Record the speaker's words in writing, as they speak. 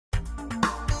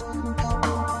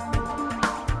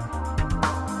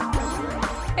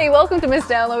Hey, welcome to Miss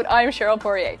Download. I'm Cheryl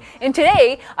Poirier, and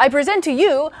today I present to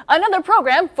you another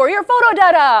program for your photo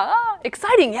data.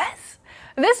 Exciting, yes?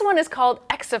 This one is called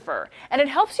Exifer, and it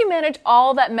helps you manage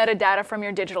all that metadata from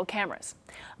your digital cameras.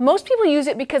 Most people use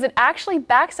it because it actually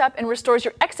backs up and restores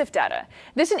your Exif data.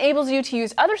 This enables you to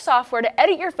use other software to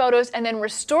edit your photos and then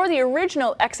restore the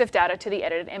original Exif data to the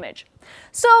edited image.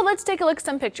 So let's take a look at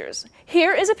some pictures.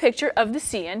 Here is a picture of the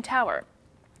CN Tower.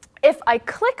 If I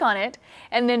click on it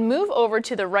and then move over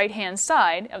to the right-hand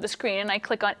side of the screen and I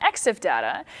click on Exif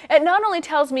data, it not only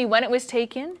tells me when it was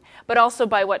taken, but also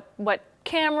by what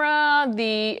camera,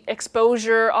 the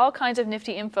exposure, all kinds of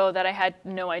nifty info that I had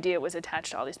no idea was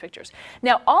attached to all these pictures.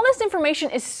 Now, all this information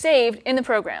is saved in the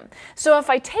program. So if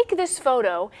I take this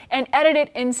photo and edit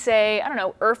it in, say, I don't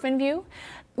know, Irfan view,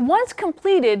 once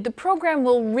completed, the program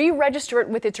will re-register it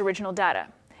with its original data.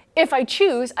 If I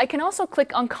choose, I can also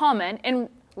click on comment and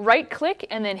right-click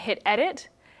and then hit edit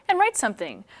and write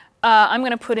something. I'm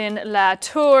going to put in La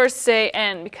Tour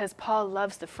CN because Paul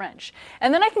loves the French.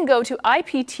 And then I can go to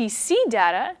IPTC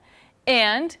data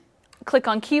and click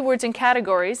on keywords and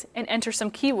categories and enter some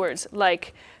keywords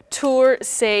like Tour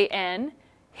CN,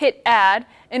 hit add,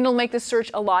 and it'll make the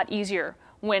search a lot easier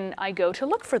when I go to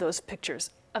look for those pictures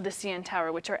of the CN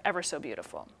Tower, which are ever so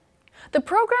beautiful. The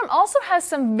program also has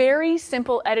some very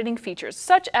simple editing features,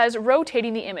 such as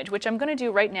rotating the image, which I'm going to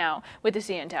do right now with the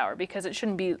CN Tower because it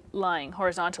shouldn't be lying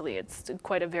horizontally. It's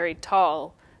quite a very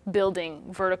tall building,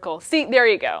 vertical. See, there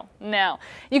you go. Now,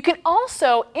 you can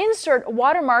also insert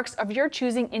watermarks of your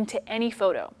choosing into any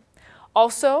photo.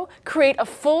 Also, create a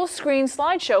full screen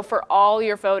slideshow for all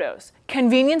your photos.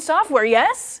 Convenient software,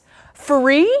 yes?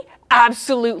 Free?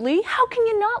 Absolutely. How can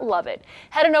you not love it?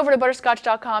 Head on over to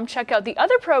butterscotch.com, check out the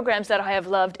other programs that I have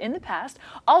loved in the past.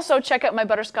 Also, check out my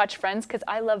Butterscotch friends because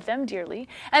I love them dearly.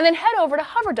 And then head over to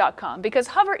hover.com because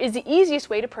Hover is the easiest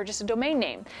way to purchase a domain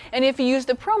name. And if you use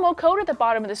the promo code at the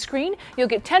bottom of the screen, you'll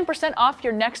get 10% off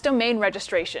your next domain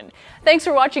registration. Thanks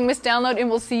for watching Miss Download, and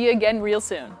we'll see you again real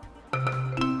soon.